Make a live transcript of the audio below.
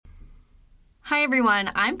Hi, everyone.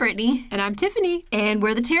 I'm Brittany. And I'm Tiffany. And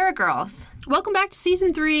we're the Terra Girls. Welcome back to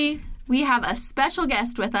Season 3. We have a special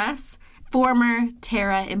guest with us, former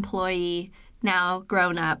Terra employee, now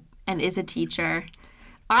grown up and is a teacher,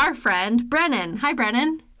 our friend, Brennan. Hi,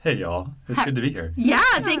 Brennan. Hey, y'all. It's good to be here. Yeah,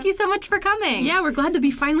 thank you so much for coming. Yeah, we're glad to be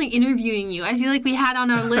finally interviewing you. I feel like we had on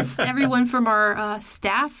our list everyone from our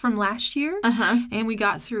staff from last year. And we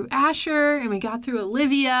got through Asher, and we got through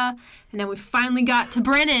Olivia, and then we finally got to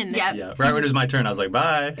Brennan. Yep. Yeah, right when it was my turn, I was like,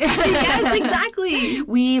 bye. Yes, exactly.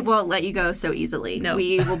 We won't let you go so easily. No.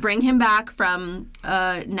 We will bring him back from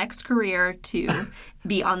next career to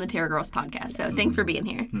be on the Terra Girls podcast. So thanks for being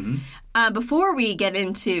here. Before we get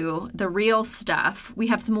into the real stuff, we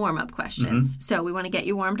have some warm-up questions. So we want to get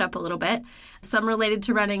you warmed up a little bit. Some related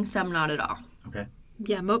to running, some not at all. Okay.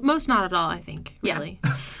 Yeah, most not at all, I think, Yeah. really.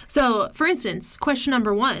 So, for instance, question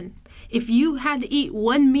number 1. If you had to eat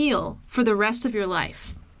one meal for the rest of your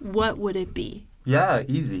life, what would it be? Yeah,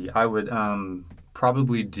 easy. I would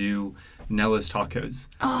probably do Nella's Tacos.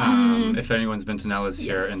 If anyone's been to Nella's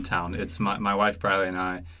here in town, it's my wife Briley and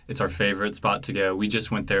I. It's our favorite spot to go. We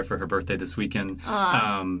just went there for her birthday this weekend,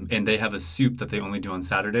 and they have a soup that they only do on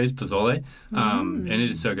Saturdays, pozole, and it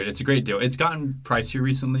is so good. It's a great deal. It's gotten pricier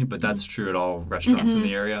recently, but that's true at all restaurants in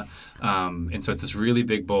the area. And so it's this really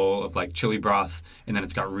big bowl of like chili broth, and then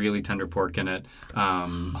it's got really tender pork in it,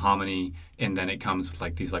 hominy, and then it comes with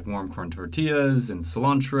like these like warm corn tortillas and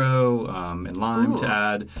cilantro and lime to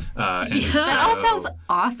add. And That all sounds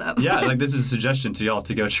awesome. yeah, like this is a suggestion to y'all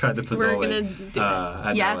to go try the pozole We're going to do it.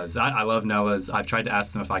 at Nella's. I love Nella's. I've tried to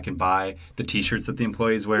ask them if I can buy the T-shirts that the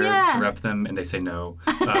employees wear Yeah. to rep them, and they say no.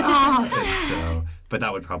 But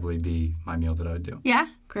that would probably be my meal that I would do. Yeah?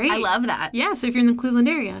 Great. I love that. Yeah, so if you're in the Cleveland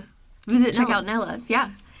area, visit Check out Nella's.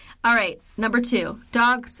 Yeah. All right. Number 2,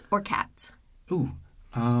 dogs or cats? Ooh,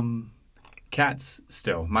 cats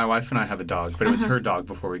still. My wife and I have a dog, but it was her dog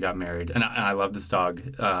before we got married, and I love this dog.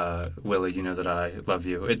 Willie, you know that I love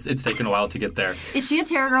you. It's taken a while to get there. Is she a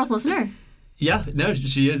Terra Girls listener? Yeah, no,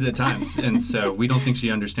 she is at times, and so we don't think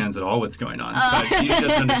she understands at all what's going on. But she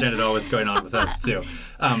doesn't understand at all what's going on with us too.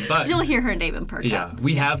 But She'll hear her name and perk up.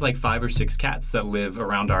 we have like 5 or 6 cats that live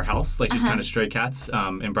around our house, like just kind of stray cats.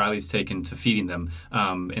 And Briley's taken to feeding them,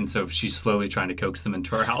 and so she's slowly trying to coax them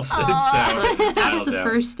into our house. And so That's the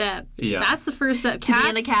first step. Yeah. That's the first step. To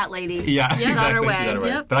being a cat lady. Yeah, She's on her exactly. way. She's on her way.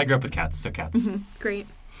 Yep. But I grew up with cats, so cats. Great.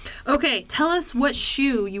 Okay, tell us what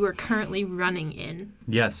shoe you are currently running in.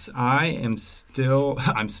 Yes, I'm still.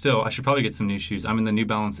 I should probably get some new shoes. I'm in the New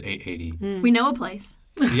Balance 880. We know a place.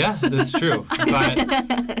 Yeah, that's true. But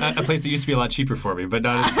a place that used to be a lot cheaper for me, but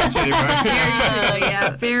not as much anymore. Oh, yeah.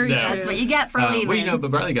 Very No. true. That's what you get for leaving. Well, you know, but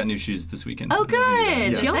Briley got new shoes this weekend. Oh,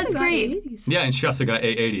 good. She Yeah. also That's got great. 80s. Yeah, and she also got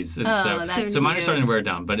 880s. And Oh, that's so mine are cute. starting to wear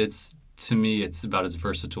down, but to me, it's about as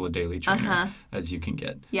versatile a daily trainer as you can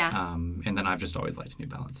get. Yeah. And then I've just always liked New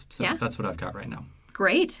Balance. So Yeah. that's what I've got right now.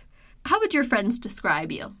 Great. How would your friends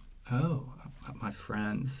describe you? Oh, my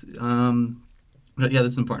friends. Yeah,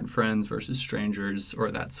 this is important. Friends versus strangers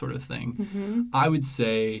or that sort of thing. I would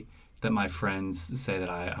say that my friends say that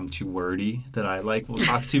I'm too wordy, that I will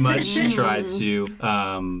talk too much, try to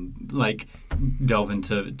delve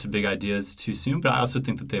into big ideas too soon. But I also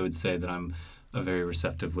think that they would say that I'm a very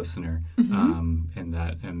receptive listener, and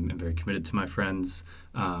that I'm very committed to my friends,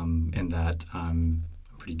 and that I'm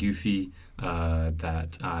pretty goofy,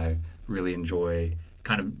 that I really enjoy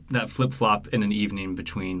kind of that flip-flop in an evening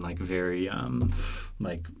between very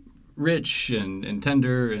rich and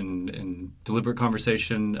tender and deliberate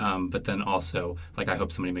conversation, but then also I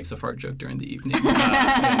hope somebody makes a fart joke during the evening, and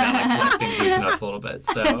that let things loosen up a little bit.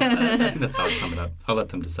 So I think that's how I sum it up. I'll let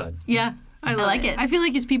them decide. Yeah. I like it. I feel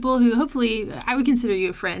like it's people who hopefully I would consider you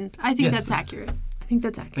a friend. I think Yes. that's accurate.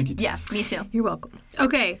 Thank you. Yeah, me too. You're welcome.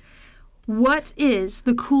 Okay. What is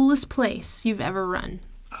the coolest place you've ever run?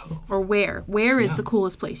 Or where? Where is the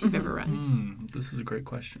coolest place you've ever run? This is a great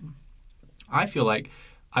question. I feel like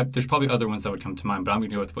there's probably other ones that would come to mind, but I'm going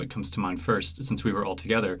to go with what comes to mind first, since we were all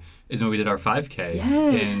together, is when we did our 5K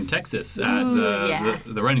in Texas at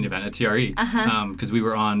the running event at TRE. Because we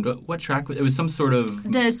were on, what track? It was some sort of...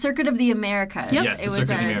 The Circuit of the Americas. Yes, it the was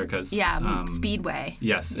Circuit of the Americas. Yeah, speedway.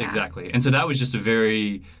 Yes, Yeah. exactly. And so that was just a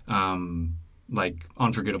very...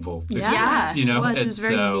 unforgettable experience, Yeah, you know? it was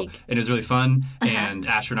very unique. And it was really fun, and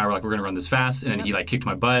Asher and I were we're going to run this fast, and then he kicked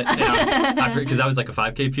my butt, because that was a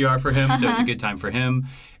 5K PR for him, so it was a good time for him.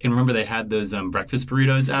 And remember, they had those breakfast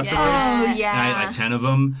burritos afterwards. Oh, yeah. And I had 10 of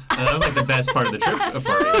them. That was the best part of the trip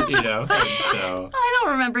for me, you know? And so... I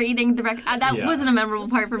don't remember eating the breakfast. That wasn't a memorable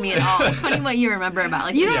part for me at all. It's funny what you remember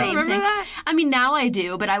about You the don't same remember thing. that? I mean, now I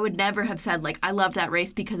do, but I would never have said I loved that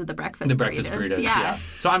race because of the breakfast burritos. Yeah.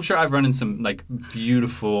 So I'm sure I've run in some like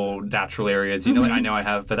beautiful natural areas. You know, like I know I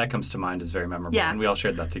have, but that comes to mind as very memorable. Yeah. And we all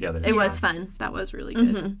shared that together. It was fun. That was really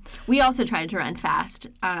good. We also tried to run fast.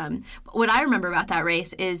 What I remember about that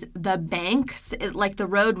race is the banks, like the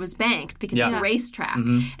road was banked because it's a racetrack.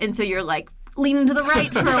 And so you're like leaning to the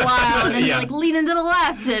right for a while and then you're like leaning to the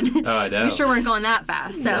left. And I know. we sure weren't going that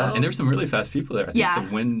fast. So And there's some really fast people there. I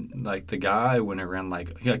think the guy when it ran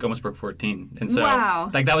he almost broke 14. And so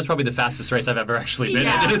like that was probably the fastest race I've ever actually been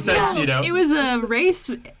in a sense, you know. It was a race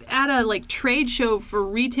at a like trade show for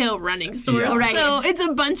retail running stores. Yeah. Right. So it's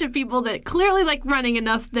a bunch of people that clearly like running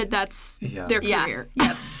enough that's their career.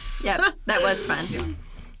 Yep. That was fun. Yeah.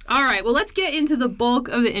 All right, well, let's get into the bulk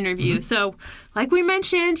of the interview. So, like we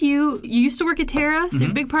mentioned, you used to work at Terra, so you're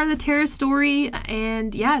a big part of the Terra story.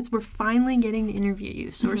 And, we're finally getting to interview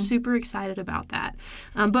you. So we're super excited about that.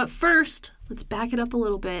 But first, let's back it up a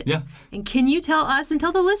little bit. Yeah. And can you tell us and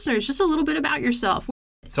tell the listeners just a little bit about yourself?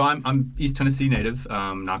 So I'm East Tennessee native.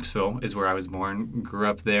 Knoxville is where I was born. Grew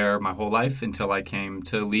up there my whole life until I came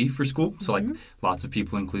to Lee for school. So like lots of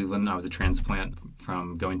people in Cleveland, I was a transplant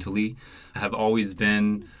from going to Lee. I have always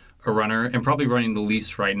been a runner and probably running the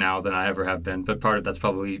least right now than I ever have been. But part of that's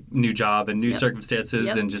probably new job and new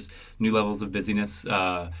circumstances and just new levels of busyness.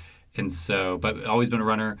 But always been a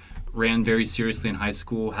runner. Ran very seriously in high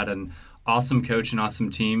school. Had an awesome coach and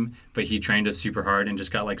awesome team, but he trained us super hard and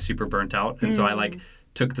just got like super burnt out. And so I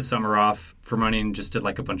took the summer off from running, just did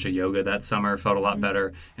like a bunch of yoga that summer, felt a lot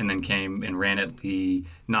better, and then came and ran at Lee,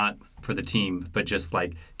 not for the team, but just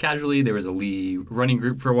like casually. There was a Lee running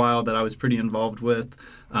group for a while that I was pretty involved with.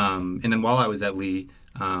 And then while I was at Lee,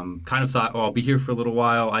 kind of thought, I'll be here for a little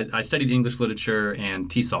while. I studied English literature and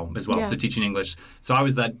TESOL as well, so teaching English. So I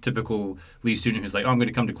was that typical Lee student who's like, I'm going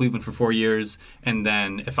to come to Cleveland for 4 years, and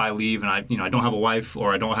then if I leave and I don't have a wife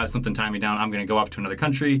or I don't have something tying me down, I'm going to go off to another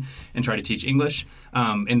country and try to teach English.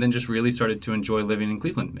 And then just really started to enjoy living in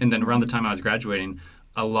Cleveland. And then around the time I was graduating,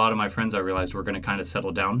 a lot of my friends I realized were going to kind of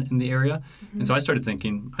settle down in the area. And so I started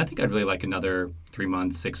thinking, I think I'd really like another 3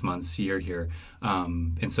 months, 6 months, year here.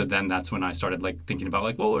 And so then that's when I started thinking about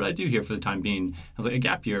what would I do here for the time being? I was like, a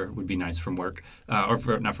gap year would be nice from work,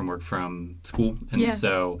 from school. And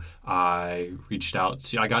so I reached out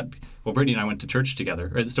to, Brittany and I went to church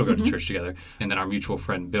together, or still go to church together. And then our mutual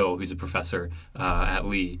friend, Bill, who's a professor at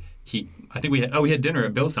Lee, we had dinner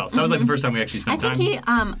at Bill's house. That was the first time we actually spent time.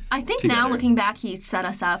 I think together. Now looking back, he set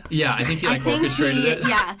us up. Yeah, I think he orchestrated it.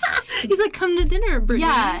 Yeah. He's like, come to dinner, Brittany.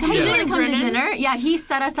 Yeah, Come hey, you to want to come Brennan? to dinner? Yeah, he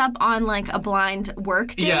set us up on a blind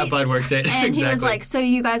work date. Yeah, blind work date. And exactly. he was like, so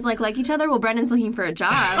you guys like each other? Well, Brennan's looking for a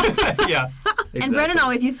job. Yeah. Exactly. And Brennan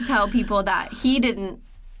always used to tell people that he didn't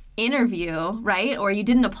interview, right? Or you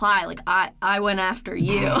didn't apply. I went after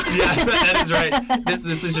you. Yeah, that is right.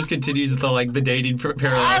 This is just continues the dating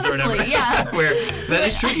parallels or whatever. Yeah. Where that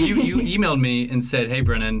is true. You emailed me and said, hey,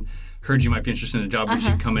 Brennan, heard you might be interested in a job. Would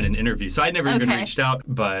you come in and interview? So I'd never even reached out.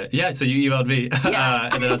 But yeah, so you emailed me.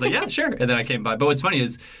 And then I was like, yeah, sure. And then I came by. But what's funny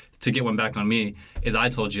is, to get one back on me, is I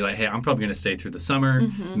told you, hey, I'm probably going to stay through the summer,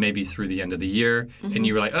 maybe through the end of the year. And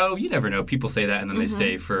you were like, oh, you never know. People say that, and then they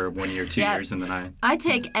stay for 1 year, 2 years, and then I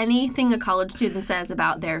take anything a college student says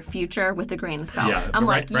about their future with a grain of salt. Yeah,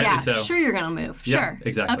 I'm so. Sure you're going to move. Yeah, sure.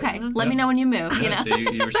 exactly. Okay, let me know when you move, you know. So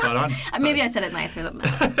you were spot on. Maybe I said it nicer than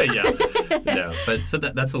that. Yeah. No, but so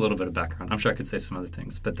that's a little bit of background. I'm sure I could say some other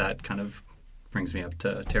things, but that kind of brings me up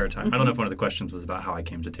to Terra time. I don't know if one of the questions was about how I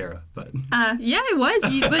came to Terra, but yeah, it was.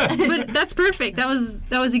 But that's perfect. That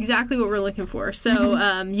was exactly what we're looking for.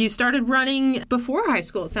 So you started running before high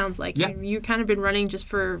school. It sounds like you kind of been running just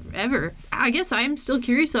forever. I guess I'm still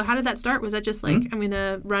curious though. How did that start? Was that just I'm going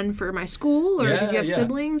to run for my school, or did you have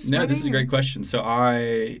siblings? No, this is a great question. So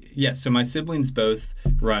so my siblings both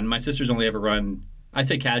run. My sister's only ever run, I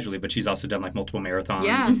say casually, but she's also done multiple marathons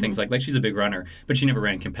and things like she's a big runner, but she never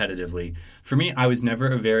ran competitively. For me, I was never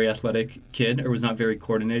a very athletic kid, or was not very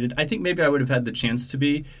coordinated. I think maybe I would have had the chance to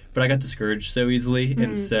be, but I got discouraged so easily.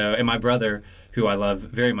 And my brother, who I love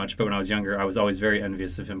very much, but when I was younger, I was always very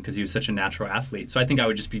envious of him because he was such a natural athlete. So I think I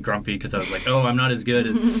would just be grumpy because I was like, I'm not as good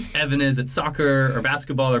as Evan is at soccer or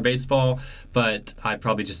basketball or baseball, but I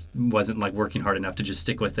probably just wasn't working hard enough to just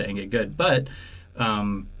stick with it and get good. But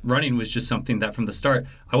running was just something that from the start,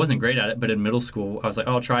 I wasn't great at it, but in middle school, I was like,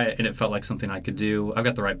 I'll try it, and it felt like something I could do. I've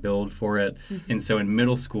got the right build for it. And so in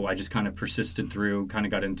middle school, I just kind of persisted through, kind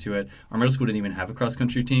of got into it. Our middle school didn't even have a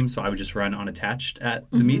cross-country team, so I would just run unattached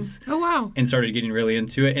at the meets. Oh, wow. And started getting really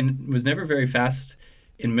into it, and was never very fast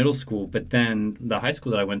in middle school, but then the high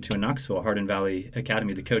school that I went to in Knoxville, Hardin Valley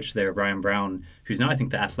Academy, the coach there, Brian Brown, who's now I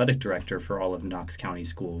think the athletic director for all of Knox County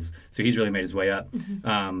schools, so he's really made his way up,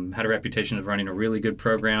 had a reputation of running a really good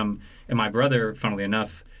program. And my brother, funnily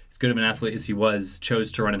enough, as good of an athlete as he was,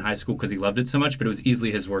 chose to run in high school because he loved it so much, but it was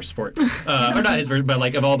easily his worst sport. Or not his worst, but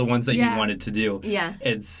like of all the ones that he wanted to do. Yeah.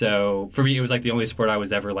 And so for me, it was like the only sport I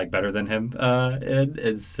was ever like better than him in.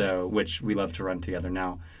 And so, which we love to run together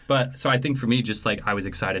now. But so I think for me, just like I was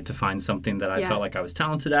excited to find something that I felt like I was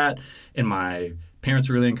talented at, and my parents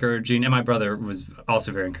were really encouraging, and my brother was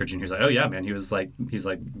also very encouraging. He was like, "Oh yeah, man," he's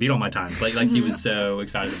like beat all my times. Like he was so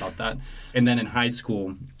excited about that. And then in high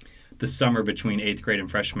school, the summer between 8th grade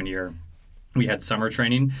and freshman year, we had summer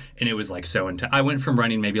training, and it was like so intense. I went from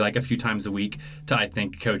running maybe like a few times a week to, I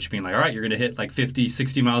think, coach being like, all right, you're going to hit like 50,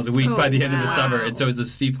 60 miles a week by the end of the summer. And so it was a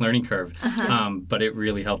steep learning curve, but it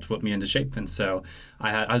really helped put me into shape. And so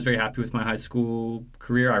I was very happy with my high school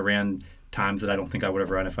career. I ran times that I don't think I would have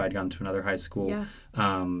run if I had gone to another high school. Yeah.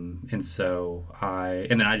 And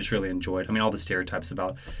then I just really enjoyed, all the stereotypes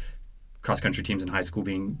about cross-country teams in high school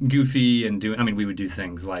being goofy and we would do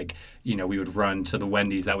things like, we would run to the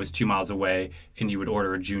Wendy's that was 2 miles away, and you would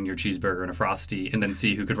order a junior cheeseburger and a Frosty and then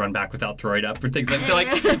see who could run back without throwing up or things like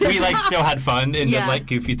that. So we still had fun and did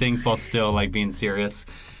goofy things while still being serious.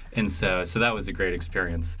 And so that was a great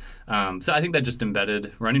experience. So I think that just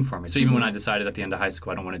embedded running for me. So even when I decided at the end of high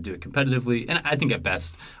school I don't want to do it competitively, and I think at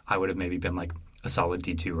best I would have maybe been like a solid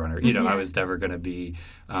D2 runner. I was never going to be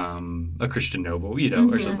a Christian Noble,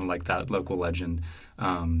 or something like that, local legend.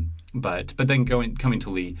 But then coming to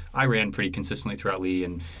Lee, I ran pretty consistently throughout Lee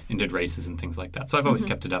and did races and things like that. So I've always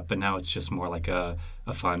kept it up, but now it's just more like a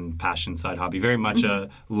fun passion side hobby. Very much a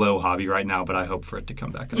low hobby right now, but I hope for it to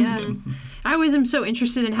come back up again. I always am so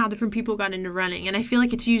interested in how different people got into running, and I feel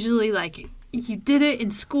like it's usually like you did it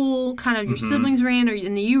in school, kind of your siblings ran, or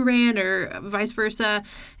and you ran, or vice versa,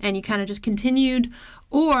 and you kind of just continued,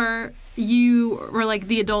 or you were like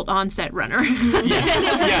the adult onset runner.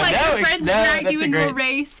 Your friends drag you into a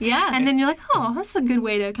race. Yeah. And then you're like, oh, that's a good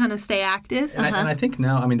way to kind of stay active. And I think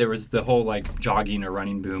now, there was the whole jogging or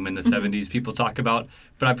running boom in the 70s people talk about,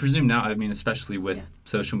 but I presume now, especially with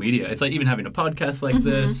social media, it's like even having a podcast like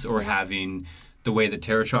this or having the way that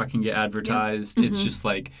Terra can get advertised, it's just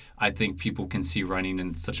I think people can see running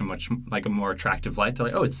in such a much a more attractive light. They're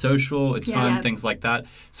like, oh, it's social, it's fun, things like that.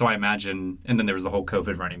 So I imagine, and then there was the whole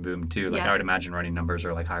COVID running boom too. I would imagine running numbers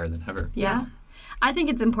are higher than ever. Yeah. I think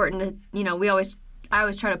it's important to, I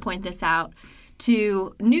always try to point this out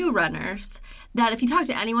to new runners, that if you talk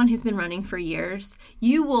to anyone who's been running for years,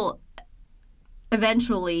 you will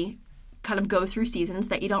eventually kind of go through seasons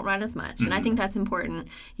that you don't run as much. And I think that's important,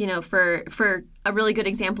 for a really good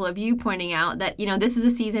example of you pointing out that, this is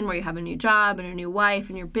a season where you have a new job and a new wife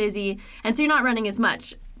and you're busy. And so you're not running as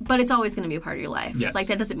much, but it's always going to be a part of your life. Yes.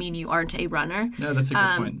 That doesn't mean you aren't a runner. No, that's a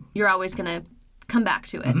good point. You're always going to come back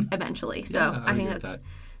to it eventually. So I think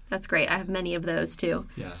that's great. I have many of those too.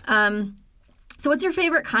 Yeah. So what's your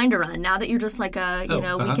favorite kind of run now that you're just like a,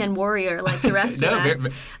 weekend warrior like the rest of us?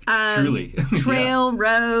 Truly. Trail,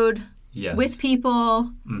 road. Yes. With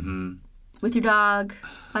people, with your dog,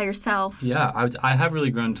 by yourself. Yeah, I have really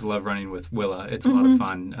grown to love running with Willa. It's a lot of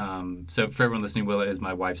fun. So for everyone listening, Willa is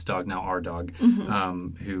my wife's dog, now our dog,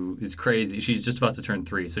 who is crazy. She's just about to turn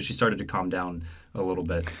 3, so she started to calm down a little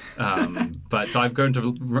bit. But so I've grown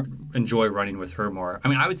to enjoy running with her more.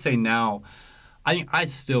 I would say now, I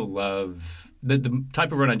still love... The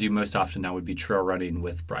type of run I do most often now would be trail running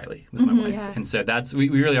with Briley, with my wife. Yeah. And so we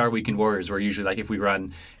really are weekend warriors. We're usually if we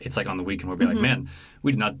run, it's on the weekend, we'll be like, man,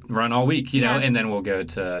 we did not run all week, and then we'll go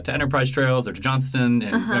to Enterprise Trails or to Johnston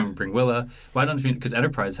and bring Willa. Why don't you? Because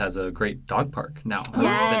Enterprise has a great dog park now.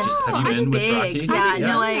 Yes. Have you been with Rocky?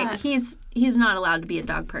 Yeah, he's not allowed to be at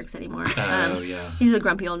dog parks anymore. He's a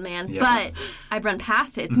grumpy old man. Yeah. But I've run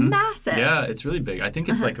past it. It's massive. Yeah, it's really big. I think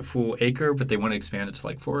it's a full acre, but they want to expand it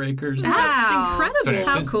to 4 acres. Wow. That's incredible.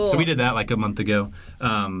 How cool. So we did that a month ago.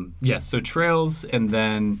 Yes, so trails, and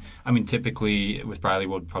then, typically with Briley,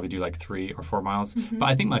 we'll probably do 3 or 4 miles. But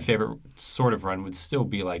I think my favorite sort of run would still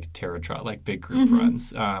be Terra Trot, big group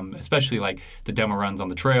runs, especially the demo runs on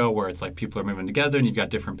the trail where it's people are moving together and you've got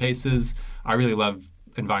different paces. I really love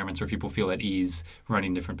environments where people feel at ease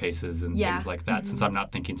running different paces and things like that, since I'm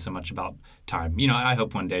not thinking so much about time. I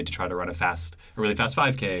hope one day to try to run a really fast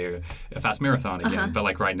 5K or a fast marathon again,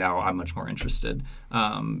 but right now I'm much more interested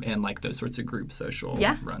in those sorts of group social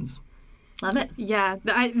runs. Love it. Yeah,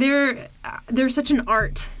 they're such an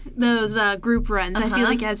art, those group runs. I feel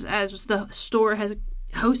like as the store has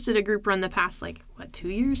hosted a group run the past 2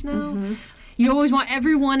 years now. You always want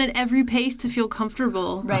everyone at every pace to feel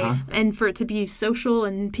comfortable, right? And for it to be social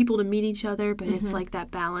and people to meet each other. But it's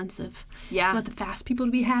that balance of you want the fast people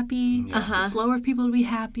to be happy, the slower people to be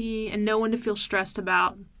happy, and no one to feel stressed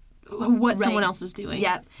about what someone else is doing.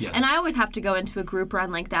 Yep. Yes. And I always have to go into a group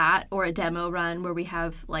run like that or a demo run where we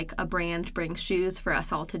have like a brand bring shoes for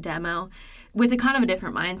us all to demo with a kind of a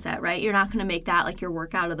different mindset, right? You're not going to make that like your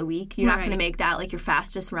workout of the week. You're not going to make that like your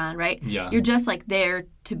fastest run, right? Yeah. You're just like there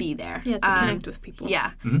to be there. Yeah, to connect with people.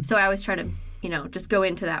 Yeah. So I always try to, just go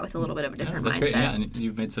into that with a little bit of a different that's mindset. Great. Yeah, and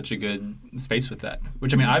you've made such a good space with that.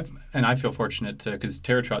 Which, I mean, I feel fortunate to, because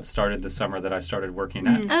Terra Trot started the summer that I started working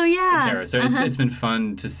at Oh, yeah. Terra. So it's been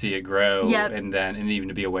fun to see it grow Yep. and even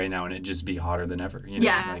to be away now and it just be hotter than ever.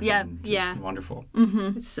 Yeah, Just wonderful.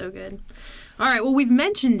 It's so good. All right, well, we've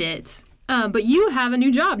mentioned it. But you have a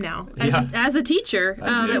new job now as a teacher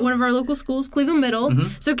at one of our local schools, Cleveland Middle.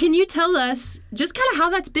 So can you tell us just kind of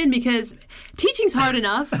how that's been? Because teaching's hard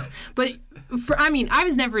enough, but I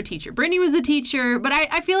was never a teacher. Brittany was a teacher, but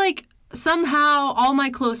I feel like somehow all my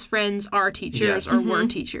close friends are teachers or were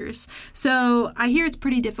teachers. So I hear it's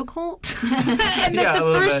pretty difficult. And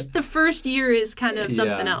that the first year is kind of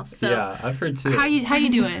something else. So yeah, I've heard too. How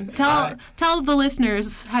you doing? Tell the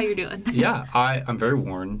listeners how you're doing. Yeah, I'm very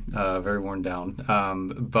worn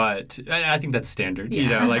down. But I think that's standard.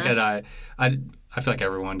 I feel like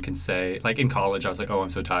everyone can say, like in college, I was like, oh, I'm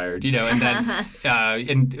so tired, and then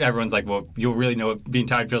and everyone's like, well, you'll really know what being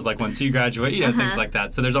tired feels like once you graduate, things like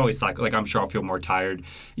that. So there's always cycle. Like I'm sure I'll feel more tired,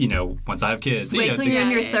 once I have kids. Just wait till you're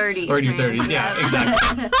in your 30s. Or in your 30s, yeah,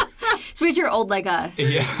 exactly. Just wait till you're old like us.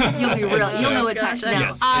 Yeah. You'll be real. You'll know what time. No,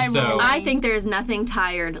 yes. I think there's nothing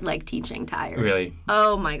tired like teaching tired. Really?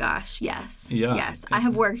 Oh my gosh, yes. Yeah. Yes. I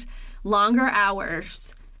have worked longer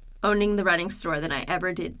hours owning the running store than I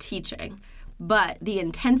ever did teaching. But the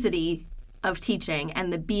intensity of teaching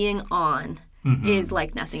and the being on is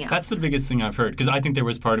like nothing else. That's the biggest thing I've heard. Because I think there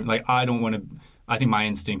was part of, like, I think my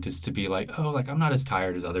instinct is to be like, oh, like, I'm not as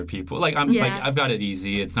tired as other people. Like, I've got it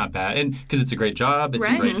easy. It's not bad. And because it's a great job.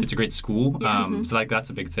 It's a great school. Yeah. So, like,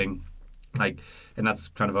 that's a big thing. Like, and that's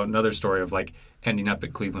kind of another story of, like, ending up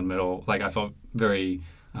at Cleveland Middle. Like, I felt very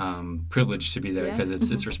privileged to be there because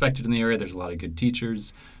it's respected in the area. There's a lot of good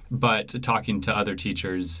teachers. But talking to other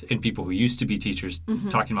teachers and people who used to be teachers,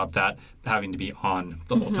 talking about that having to be on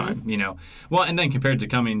the whole time, Well, and then compared to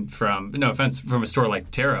coming from, no offense, from a store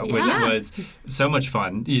like Terra, which was so much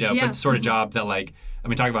fun, but sort of job that, like,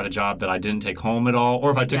 talk about a job that I didn't take home at all,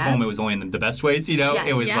 or if I took home, it was only in the best ways, Yes.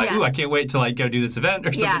 It was ooh, I can't wait to, like, go do this event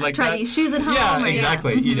or something like that. Try these shoes at home. Yeah,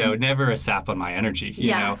 exactly. Never a sap on my energy,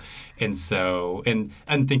 you know. And so, and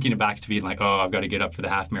thinking back to being like, oh, I've got to get up for the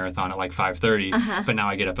half marathon at like 5:30, but now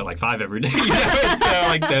I get up at like 5 every day. And so,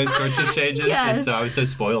 like, those sorts of changes. Yes. And so I was so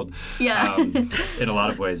spoiled in a lot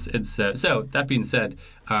of ways. And so that being said,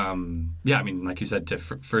 like you said,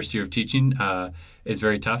 first year of teaching is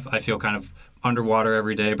very tough. I feel kind of underwater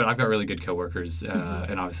every day, but I've got really good coworkers,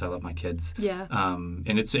 and obviously I love my kids. Yeah.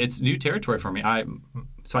 And it's new territory for me.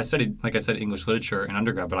 So I studied, like I said, English literature in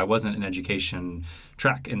undergrad, but I wasn't in education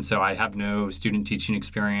track, and so I have no student teaching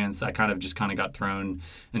experience. I kind of got thrown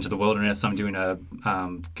into the wilderness. I'm doing a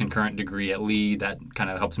concurrent degree at Lee that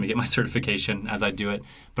kind of helps me get my certification as I do it.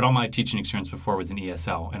 But all my teaching experience before was in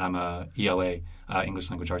ESL, and I'm a ELA,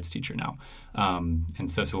 English Language Arts teacher now. And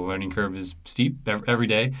so the learning curve is steep every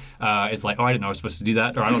day. It's like, oh, I didn't know I was supposed to do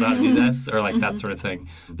that, or I don't know how to do this, or like that sort of thing.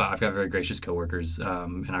 But I've got very gracious coworkers,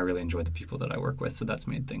 and I really enjoy the people that I work with, so that's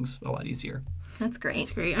made things a lot easier. That's great.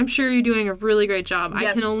 That's great. I'm sure you're doing a really great job. Yep.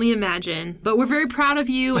 I can only imagine. But we're very proud of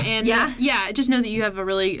you, and just know that you have a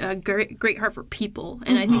really great heart for people,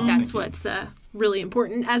 and I think that's what's really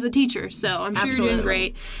important as a teacher. So I'm sure you're doing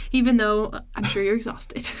great, even though I'm sure you're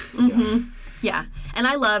exhausted. Yeah. And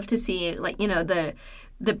I love to see, like, the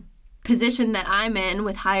position that I'm in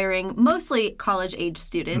with hiring mostly college-age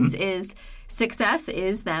students is success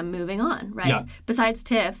is them moving on, right? Yeah. Besides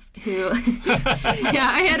Tiff, who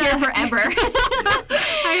I had here forever.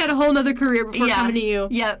 I had a whole other career before coming to you.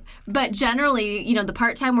 Yep. But generally, the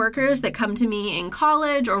part-time workers that come to me in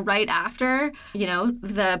college or right after,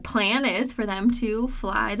 the plan is for them to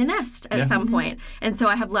fly the nest at some point. And so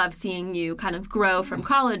I have loved seeing you kind of grow from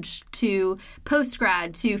college to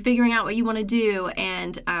post-grad to figuring out what you want to do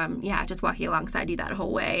and, just walking alongside you that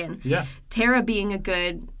whole way. And Terra being a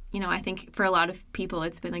good... I think for a lot of people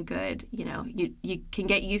it's been a good, you can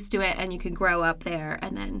get used to it and you can grow up there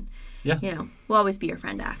and then, we'll always be your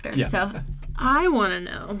friend after. Yeah. So I want to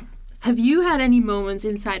know, have you had any moments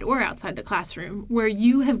inside or outside the classroom where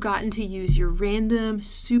you have gotten to use your random,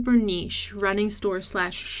 super niche running store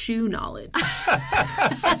 / shoe knowledge?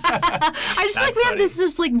 I just feel like we have this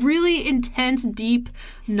just like really intense, deep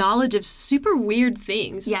knowledge of super weird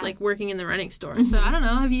things, like working in the running store. So I don't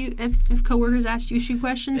know, have coworkers asked you shoe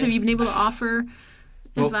questions? Have you been able to offer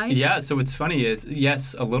advice? Yeah, so what's funny is,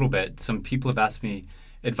 yes, a little bit. Some people have asked me,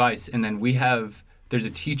 advice. And then there's a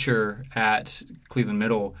teacher at Cleveland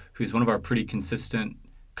Middle who's one of our pretty consistent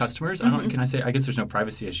customers. Can I say? I guess there's no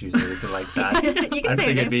privacy issues or anything like that. You can I don't say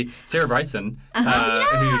think it. it'd be Sarah Bryson,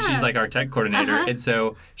 who she's like our tech coordinator. And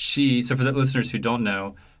so so for the listeners who don't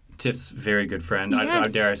know, Tiff's very good friend. Yes.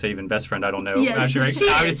 I dare I say even best friend. I don't know. Yes, Actually, she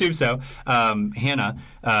I would is. assume so. Hannah,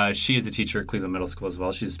 she is a teacher at Cleveland Middle School as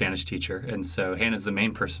well. She's a Spanish teacher. And so Hannah's the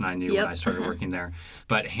main person I knew when I started working there.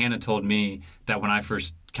 But Hannah told me that when I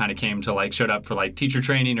first kind of came to showed up for teacher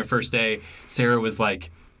training or first day, Sarah was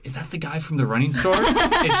like, is that the guy from the running store? And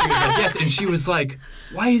she was like, yes. And she was like,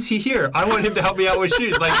 why is he here? I want him to help me out with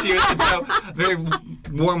shoes. She was so very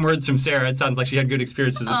warm words from Sarah. It sounds like she had good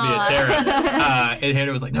experiences with me at Terra. And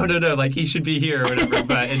Hannah was like, no, he should be here or whatever.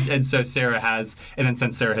 But and so Sarah has, and then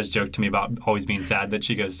since Sarah has joked to me about always being sad that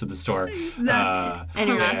she goes to the store. And you're not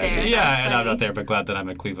there. Yeah, That's and I'm not there, but glad that I'm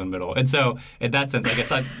at Cleveland Middle. And so in that sense, I guess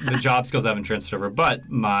the job skills haven't transferred over, but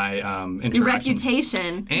my interactions. Your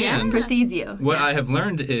reputation precedes you. What I have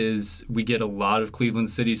learned is we get a lot of Cleveland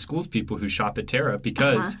City schools people who shop at Terra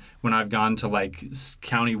because when I've gone to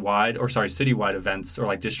citywide events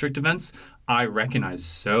or district events, I recognize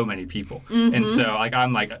so many people. And so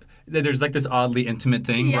I'm there's this oddly intimate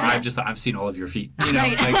thing where I've seen all of your feet. You know,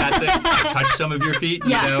 that thing. I've touched some of your feet,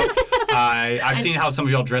 you know. I've seen how some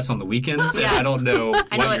of y'all dress on the weekends, and I don't know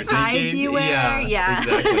what know you're what size thinking. you wear.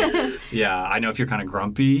 Exactly. I know if you're kind of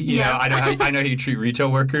grumpy. You know, I know how you treat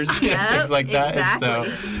retail workers, things like that. Exactly. And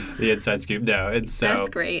so the inside scoop. No, it's so That's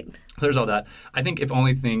great. So there's all that. I think the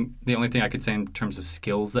only thing I could say in terms of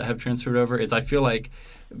skills that have transferred over is I feel like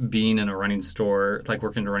being in a running store,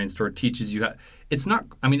 working in a running store, teaches you it's not,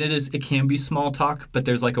 it can be small talk, but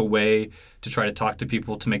there's a way to try to talk to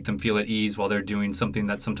people to make them feel at ease while they're doing something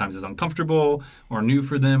that sometimes is uncomfortable or new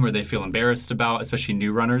for them or they feel embarrassed about, especially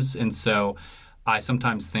new runners. And so I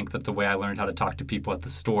sometimes think that the way I learned how to talk to people at the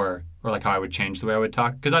store or how I would change the way I would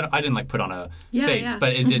talk, because I didn't put on a face,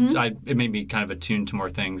 but it did, it made me kind of attuned to more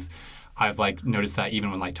things. I've noticed that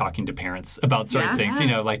even when talking to parents about certain things,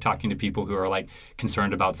 talking to people who are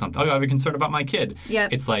concerned about something. Oh, I have a concern about my kid.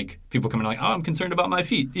 Yep. It's people come in oh, I'm concerned about my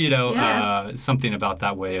feet. Something about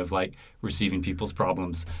that way of receiving people's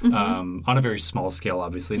problems on a very small scale,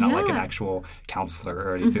 obviously, not an actual counselor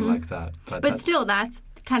or anything like that. But still, that's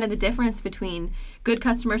kind of the difference between good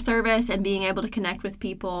customer service and being able to connect with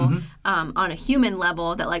people on a human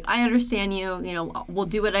level that I understand you, we'll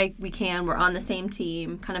do what we can, we're on the same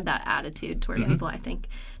team, kind of that attitude toward people, I think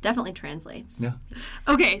definitely translates. Yeah.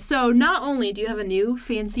 Okay, so not only do you have a new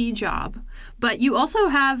fancy job, but you also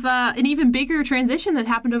have an even bigger transition that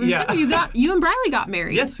happened over the summer. You and Briley got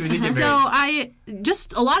married. Yes, we did get So married.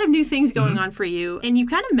 just a lot of new things going on for you, and you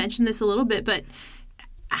kind of mentioned this a little bit, but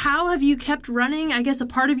how have you kept running, I guess, a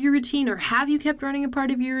part of your routine, or have you kept running a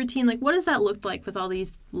part of your routine? What does that look like with all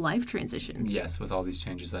these life transitions? Yes, with all these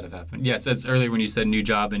changes that have happened. Yes, as earlier when you said new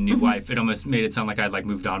job and new wife, it almost made it sound like I'd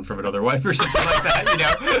moved on from another wife or something like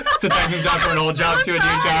that, Since I moved on from an old job to a new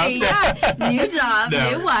job. Yeah, new job,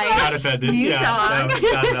 no, new wife, not offended. new dog.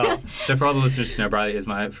 No, not at all. So for all the listeners to know, Briley is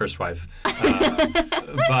my first wife.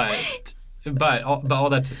 But all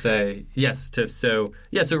that to say, yes, Tiff. So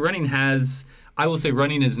running has... I will say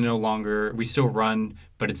running is no longer, we still run,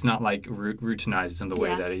 but it's not routinized in the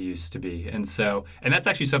way that it used to be. And that's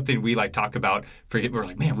actually something we talk about.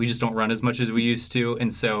 We're man, we just don't run as much as we used to.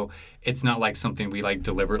 And so it's not something we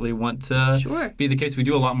deliberately want to be the case. We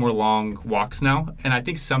do a lot more long walks now. And I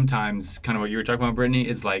think sometimes kind of what you were talking about, Brittany,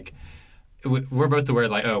 is we're both aware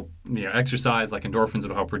exercise, endorphins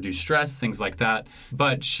will help reduce stress, things like that.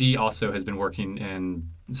 But she also has been working in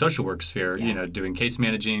social work sphere, doing case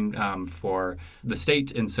managing for the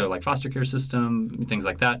state, and so foster care system, things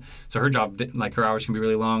like that. So her job, her hours can be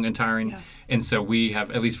really long and tiring, and so we have,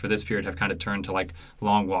 at least for this period, have kind of turned to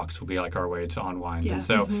long walks will be our way to unwind. And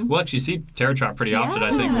so we'll actually see Terra Trot pretty often,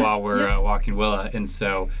 I think, while we're walking Willa, and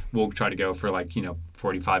so we'll try to go for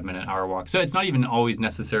 45-minute hour walk. So it's not even always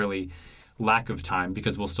necessarily lack of time,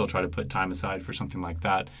 because we'll still try to put time aside for something like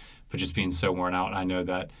that, but just being so worn out, I know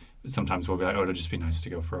that sometimes we'll be it'll just be nice to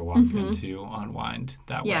go for a walk and to unwind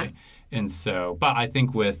that way. And so, but I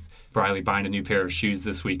think with Briley buying a new pair of shoes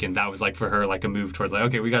this week, and that was for her a move towards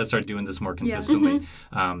okay, we got to start doing this more consistently,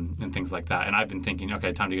 and things like that. And I've been thinking,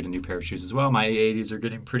 okay, time to get a new pair of shoes as well. My 80s are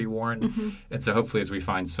getting pretty worn, and so hopefully as we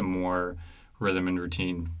find some more rhythm and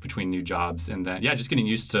routine between new jobs, and then just getting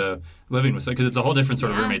used to living with, because it's a whole different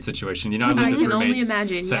sort of roommate situation. I've lived with roommates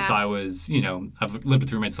since I was, I've lived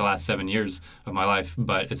with roommates the last 7 years of my life,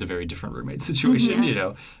 but it's a very different roommate situation,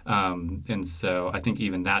 and so I think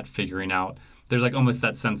even that figuring out, there's almost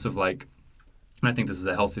that sense of and I think this is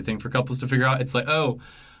a healthy thing for couples to figure out. It's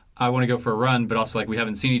I want to go for a run, but also like we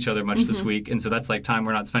haven't seen each other much this week. And so that's like time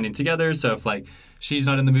we're not spending together. So if like she's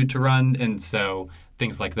not in the mood to run, and so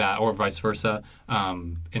things like that, or vice versa.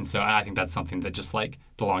 And so I think that's something that just like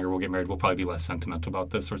the longer we'll get married, we'll probably be less sentimental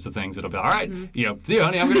about those sorts of things. It'll be all right, see you,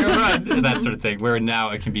 honey, I'm going to go run, that sort of thing. Where now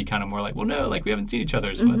it can be kind of more like, well, no, like we haven't seen each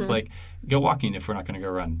other, so let's like go walking if we're not going to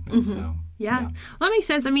go run. And so, yeah. Well, that makes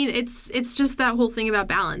sense. I mean, it's just that whole thing about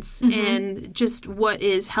balance and just what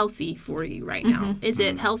is healthy for you right now. Is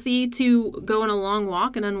it healthy to go on a long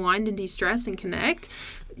walk and unwind and de-stress and connect?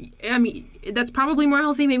 I mean, that's probably more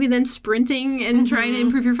healthy maybe than sprinting and trying to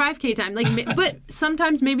improve your 5K time. Like, but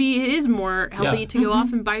sometimes maybe it is more healthy to go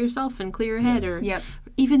off and by yourself and clear your head or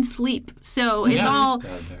even sleep. So it's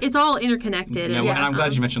all interconnected. And I'm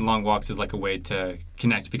glad you mentioned long walks as like a way to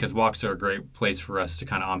connect, because walks are a great place for us to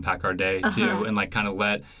kind of unpack our day too, and like kind of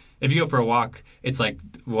let. If you go for a walk, it's like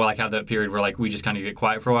we'll like have that period where like we just kind of get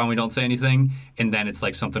quiet for a while and we don't say anything, and then it's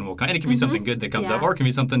like something will come. And it can be something good that comes up, or it can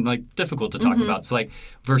be something like difficult to talk about. So like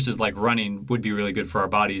versus like running would be really good for our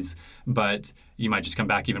bodies, but you might just come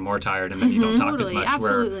back even more tired, and then you don't talk as much.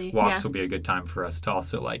 Absolutely. Where walks will be a good time for us to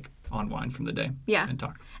also like unwind from the day and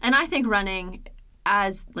talk. And I think running,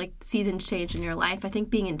 as like seasons change in your life, I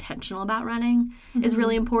think being intentional about running is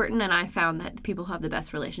really important. And I found that the people who have the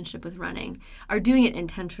best relationship with running are doing it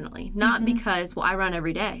intentionally, not because, well, I run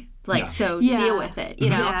every day, like so deal with it,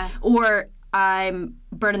 you know, or I'm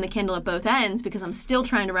burning the candle at both ends because I'm still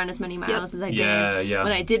trying to run as many miles as I did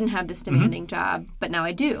when I didn't have this demanding job, but now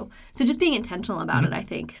I do. So just being intentional about it, I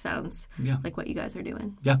think, sounds like what you guys are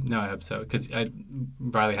doing. Yeah, no, I hope so. Because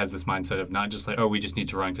Riley has this mindset of not just like, oh, we just need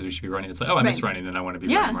to run because we should be running. It's like, oh, I miss running and I want to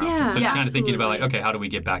be running more often. So kind of thinking about like, okay, how do we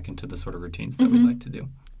get back into the sort of routines that we'd like to do?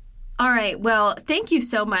 All right. Well, thank you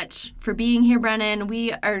so much for being here, Brennan.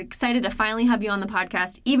 We are excited to finally have you on the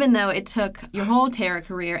podcast, even though it took your whole Terra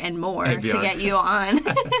career and more to get you on.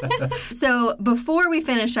 So before we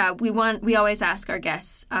finish up, we always ask our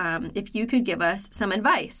guests if you could give us some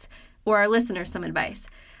advice, or our listeners some advice.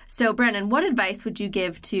 So, Brennan, what advice would you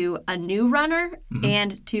give to a new runner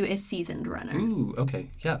and to a seasoned runner? Ooh, okay.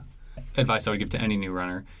 Yeah. Advice I would give to any new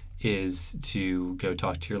runner is to go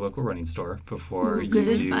talk to your local running store before you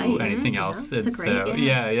do anything else. That's a great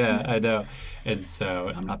I know. And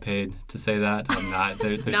so I'm not paid to say that. I'm not.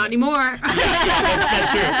 Not anymore.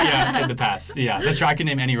 That's true. Yeah, in the past. Yeah, that's true. I can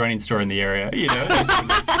name any running store in the area, you know.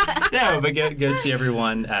 No, but go see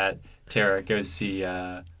everyone at Terra. Go see...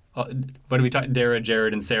 what do we talk? Dara,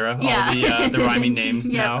 Jared, and Sarah. All the rhyming names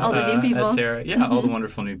now. All the new people. At Terra. Yeah, all the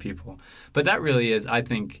wonderful new people. But that really is, I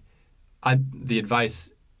think, the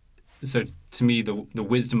advice... So to me, the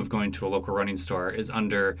wisdom of going to a local running store is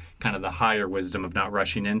under kind of the higher wisdom of not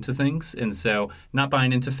rushing into things. And so not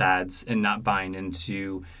buying into fads and not buying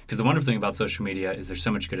into... Because the wonderful thing about social media is there's so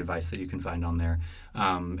much good advice that you can find on there,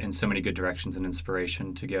 and so many good directions and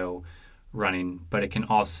inspiration to go running. But it can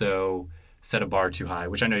also set a bar too high,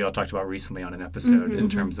 which I know y'all talked about recently on an episode in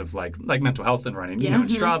terms of like mental health and running, you know, and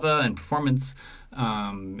Strava and performance,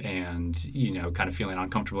 and, you know, kind of feeling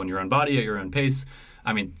uncomfortable in your own body at your own pace.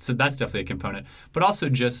 I mean, so that's definitely a component. But also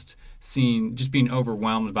just being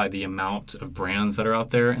overwhelmed by the amount of brands that are out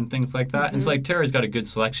there and things like that. And so like Terra's got a good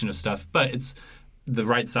selection of stuff, but it's the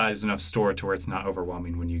right size enough store to where it's not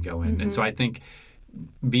overwhelming when you go in. And so I think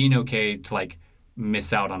being okay to like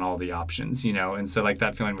miss out on all the options, you know, and so like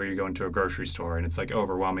that feeling where you go into a grocery store and it's like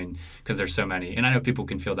overwhelming because there's so many. And I know people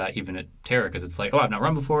can feel that even at Terra because it's like, oh, I've not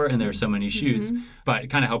run before and there's so many shoes, but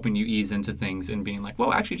kind of helping you ease into things and being like,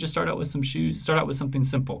 well, actually just start out with some shoes, start out with something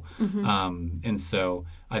simple. And so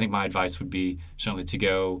I think my advice would be generally to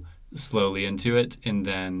go slowly into it, and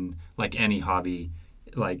then like any hobby,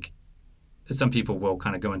 like some people will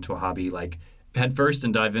kind of go into a hobby like head first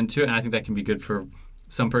and dive into it, and I think that can be good for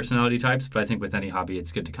some personality types, but I think with any hobby,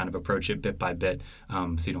 it's good to kind of approach it bit by bit,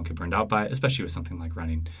 so you don't get burned out by it, especially with something like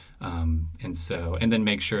running. And then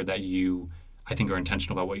make sure that you, I think, are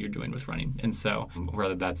intentional about what you're doing with running. And so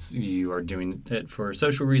whether that's you are doing it for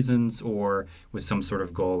social reasons or with some sort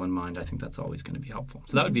of goal in mind, I think that's always going to be helpful.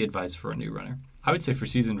 So that would be advice for a new runner. I would say for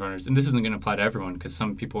seasoned runners, and this isn't going to apply to everyone because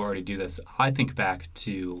some people already do this, I think back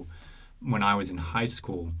to when I was in high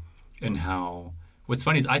school and how... What's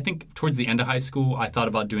funny is I think towards the end of high school, I thought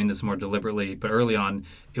about doing this more deliberately, but early on,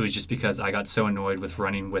 it was just because I got so annoyed with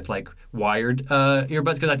running with like wired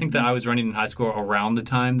earbuds, because I think that I was running in high school around the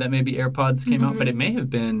time that maybe AirPods came out, but it may have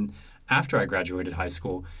been after I graduated high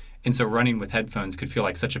school. And so running with headphones could feel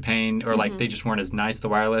like such a pain, or like they just weren't as nice, the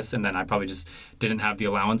wireless, and then I probably just didn't have the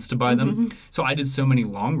allowance to buy them. So I did so many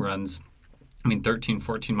long runs, 13,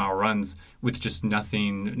 14-mile runs with just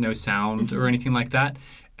nothing, no sound or anything like that.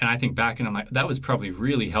 And I think back and I'm like, that was probably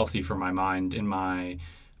really healthy for my mind and my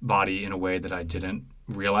body in a way that I didn't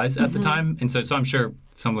realize at the time. And so I'm sure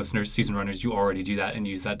some listeners, seasoned runners, you already do that and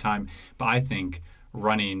use that time. But I think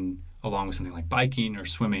running along with something like biking or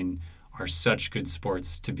swimming are such good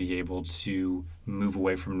sports to be able to move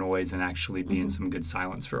away from noise and actually be in some good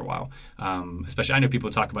silence for a while. Especially, I know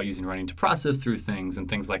people talk about using running to process through things and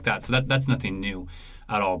things like that. So that's nothing new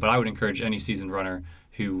at all. But I would encourage any seasoned runner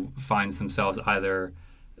who finds themselves either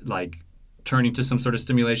like turning to some sort of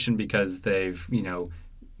stimulation because they've,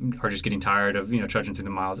 are just getting tired of, trudging through the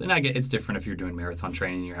miles. And I get it's different if you're doing marathon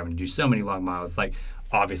training and you're having to do so many long miles. Like,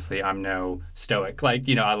 obviously, I'm no stoic. Like,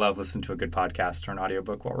 I love listening to a good podcast or an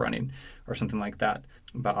audiobook while running or something like that.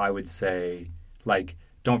 But I would say, like,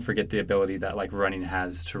 don't forget the ability that, like, running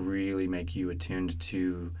has to really make you attuned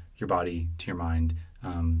to your body, to your mind,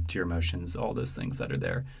 to your emotions, all those things that are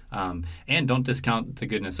there. And don't discount the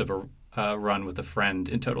goodness of a run with a friend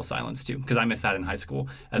in total silence, too. Because I missed that in high school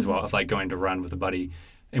as well, of, like, going to run with a buddy.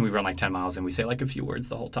 And we run like 10 miles and we say like a few words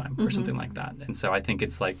the whole time or something like that. And so I think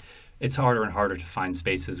it's like, it's harder and harder to find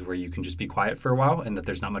spaces where you can just be quiet for a while and that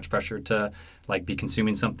there's not much pressure to like be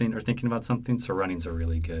consuming something or thinking about something. So running's a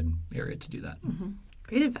really good area to do that.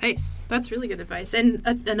 Great advice. That's really good advice. And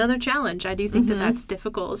another challenge. I do think that that's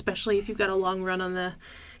difficult, especially if you've got a long run on the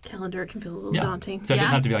calendar. It can feel a little daunting. So it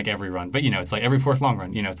doesn't have to be like every run, but it's like every fourth long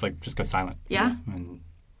run, it's like just go silent. Yeah.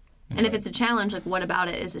 And if it's a challenge, like what about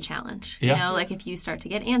it is a challenge? Like if you start to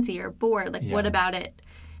get antsy or bored, like what about it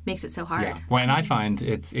makes it so hard? Yeah. Well, and I find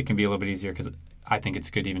it can be a little bit easier because I think it's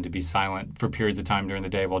good even to be silent for periods of time during the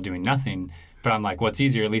day while doing nothing. But I'm like, what's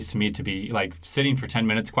easier, at least to me, to be like sitting for 10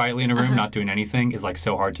 minutes quietly in a room, not doing anything is like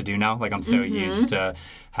so hard to do now. Like I'm so used to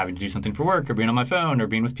having to do something for work or being on my phone or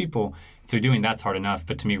being with people. So doing that's hard enough.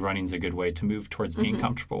 But to me, running's a good way to move towards being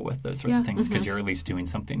comfortable with those sorts of things because you're at least doing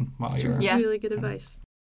something while you're... Really good advice.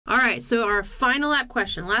 All right, so our final last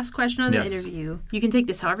question of the interview. You can take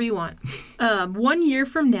this however you want. 1 year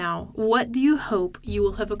from now, what do you hope you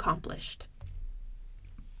will have accomplished?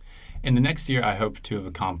 In the next year, I hope to have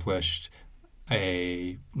accomplished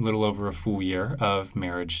a little over a full year of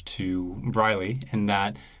marriage to Briley, and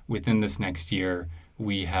that within this next year,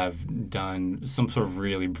 we have done some sort of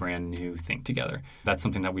really brand new thing together. That's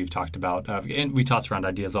something that we've talked about. And we toss around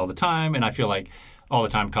ideas all the time, and I feel like all the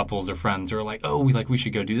time couples or friends are like, we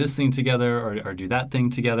should go do this thing together or do that thing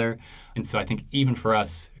together. And so I think even for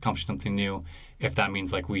us, accomplishing something new, if that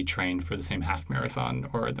means like we train for the same half marathon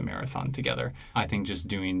or the marathon together, I think just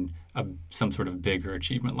doing some sort of bigger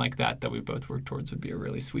achievement like that we both work towards would be a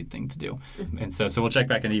really sweet thing to do. And so we'll check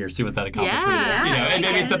back in a year, see what that accomplishment is. And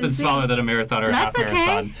maybe it's something smaller than a marathon or a half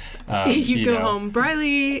marathon. You go home,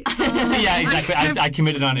 Briley. Yeah, exactly. I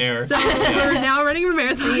committed on air. So we're now running a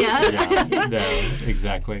marathon.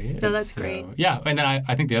 Exactly. No, that's great. Yeah, and then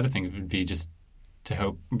I think the other thing would be just to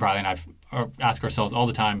hope Briley and I ask ourselves all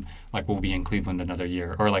the time, like, will we be in Cleveland another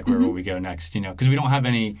year, or like, where will we go next? Because we don't have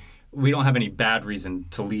any bad reason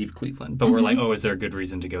to leave Cleveland, but we're like, is there a good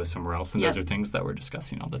reason to go somewhere else? And those are things that we're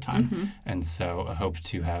discussing all the time. And so I hope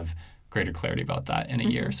to have greater clarity about that in a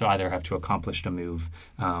year. So either have to accomplish a move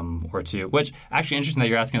or two, which actually interesting that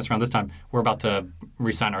you're asking us around this time. We're about to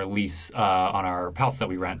re-sign our lease on our house that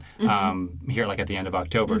we rent here like at the end of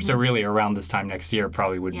October. So really around this time next year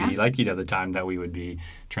probably would be like, the time that we would be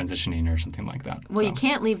transitioning or something like that. Well, you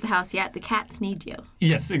can't leave the house yet. The cats need you.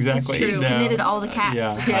 Yes, exactly. It's true. We committed all the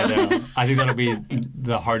cats too. I know. I think that'll be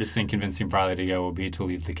the hardest thing convincing Briley to go will be to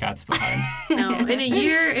leave the cats behind. No, in a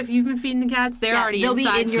year, if you've been feeding the cats, they'll be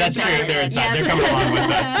inside. in your That's bed. true. They're inside. They're coming along with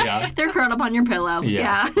us. Yeah. They're curled up on your pillow.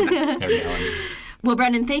 Yeah. They're going. Well,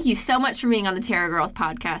 Brennan, thank you so much for being on the Terra Girls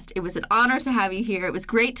podcast. It was an honor to have you here. It was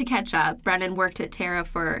great to catch up. Brennan worked at Terra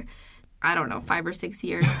for, 5 or 6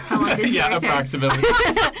 years. How long did you work there? Approximately.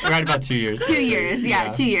 Right about 2 years. 2 years,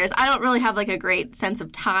 2 years. I don't really have like a great sense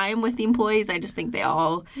of time with the employees. I just think they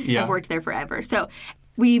all have worked there forever. So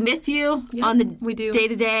we miss you on the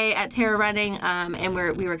day-to-day at Terra Running, and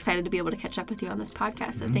we were excited to be able to catch up with you on this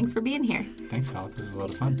podcast. So thanks for being here. Thanks, Alex. This was a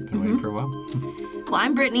lot of fun. Been waiting for a while. Well,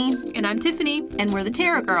 I'm Brittany. And I'm Tiffany. And we're the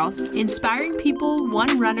Terra Girls. Inspiring people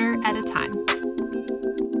one runner at a time.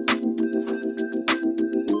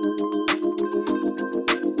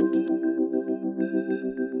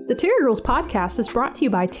 The Terra Girls podcast is brought to you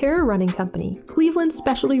by Terra Running Company, Cleveland's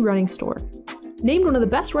specialty running store. Named one of the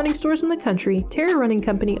best running stores in the country, Terra Running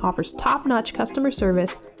Company offers top-notch customer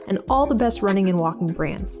service and all the best running and walking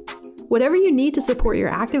brands. Whatever you need to support your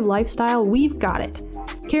active lifestyle, we've got it.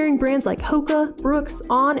 Carrying brands like Hoka, Brooks,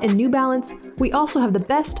 On, and New Balance, we also have the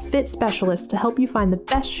best fit specialists to help you find the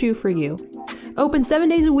best shoe for you. Open 7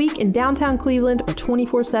 days a week in downtown Cleveland or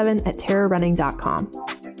 24/7 at terrarunning.com.